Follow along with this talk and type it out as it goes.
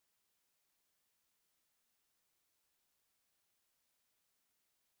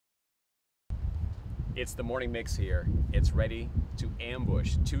It's the morning mix here. It's ready to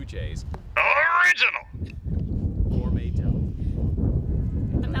ambush TooJay's original Gourmet Deli.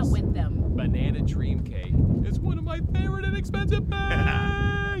 I'm not with them. Banana dream cake is one of my favorite inexpensive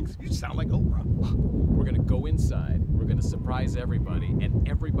things. You sound like Oprah. We're gonna go inside, we're gonna surprise everybody, and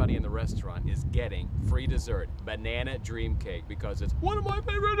everybody in the restaurant is getting free dessert, banana dream cake, because it's one of my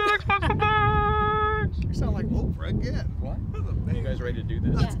favorite inexpensive things. You sound like Oprah again. What? You guys ready to do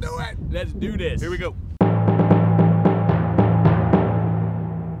this? Let's do it. Let's do this. Here we go.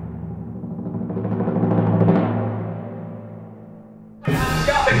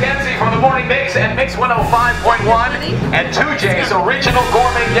 Mackenzie from the Morning Mix and Mix 105.1 and TooJay's Original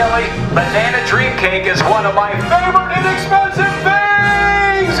Gourmet Deli Banana Dream Cake is one of my favorite inexpensive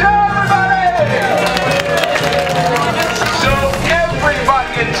things! Everybody! So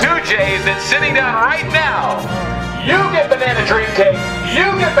everybody in TooJay's that's sitting down right now, you get Banana Dream Cake, you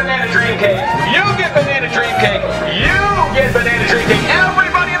get Banana Dream Cake, you get Banana Dream Cake, you get Banana Dream Cake.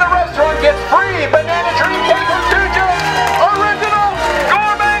 Everybody in the restaurant gets free Banana Dream Cake from TooJay's Original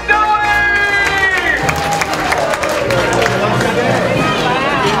Gourmet Deli!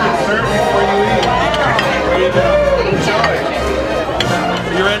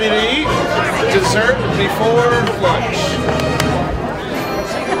 Are you ready to eat? Dessert before lunch.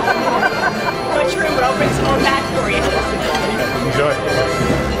 Mushroom will open some more back for you. Enjoy.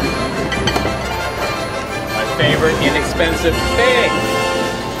 My favorite inexpensive thing.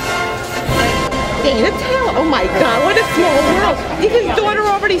 Dana Taylor, oh my God, what a small world. Did his daughter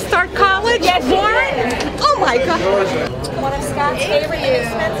already start college? Yes, she Warren? Oh my God. One of Scott's favorite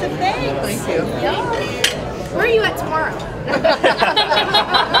inexpensive things. Thank you. Where are you at tomorrow?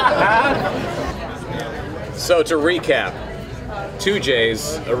 So to recap,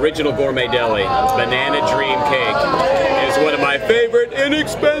 TooJay's Original Gourmet Deli Banana Dream Cake is one of my favorite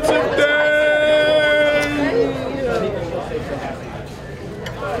inexpensive things.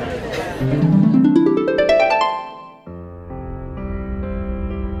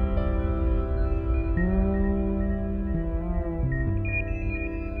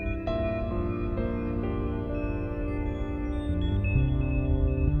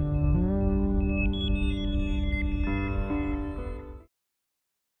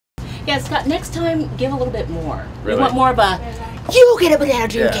 Yeah, Scott, next time give a little bit more. Really? We want more of a, you get a banana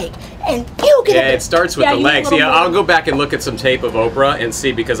dream cake, and you get Yeah, it starts with the you legs. need a Yeah, little I'll more. go back and look at some tape of Oprah and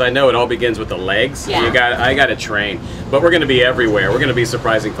see, because I know it all begins with the legs. Yeah. I got to train. But we're going to be everywhere. We're going to be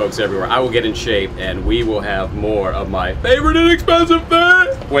surprising folks everywhere. I will get in shape, and we will have more of my favorite inexpensive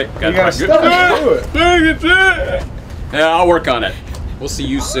thing. Wait, You gotta stop and do it. Yeah, I'll work on it. We'll see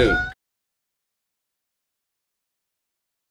you soon.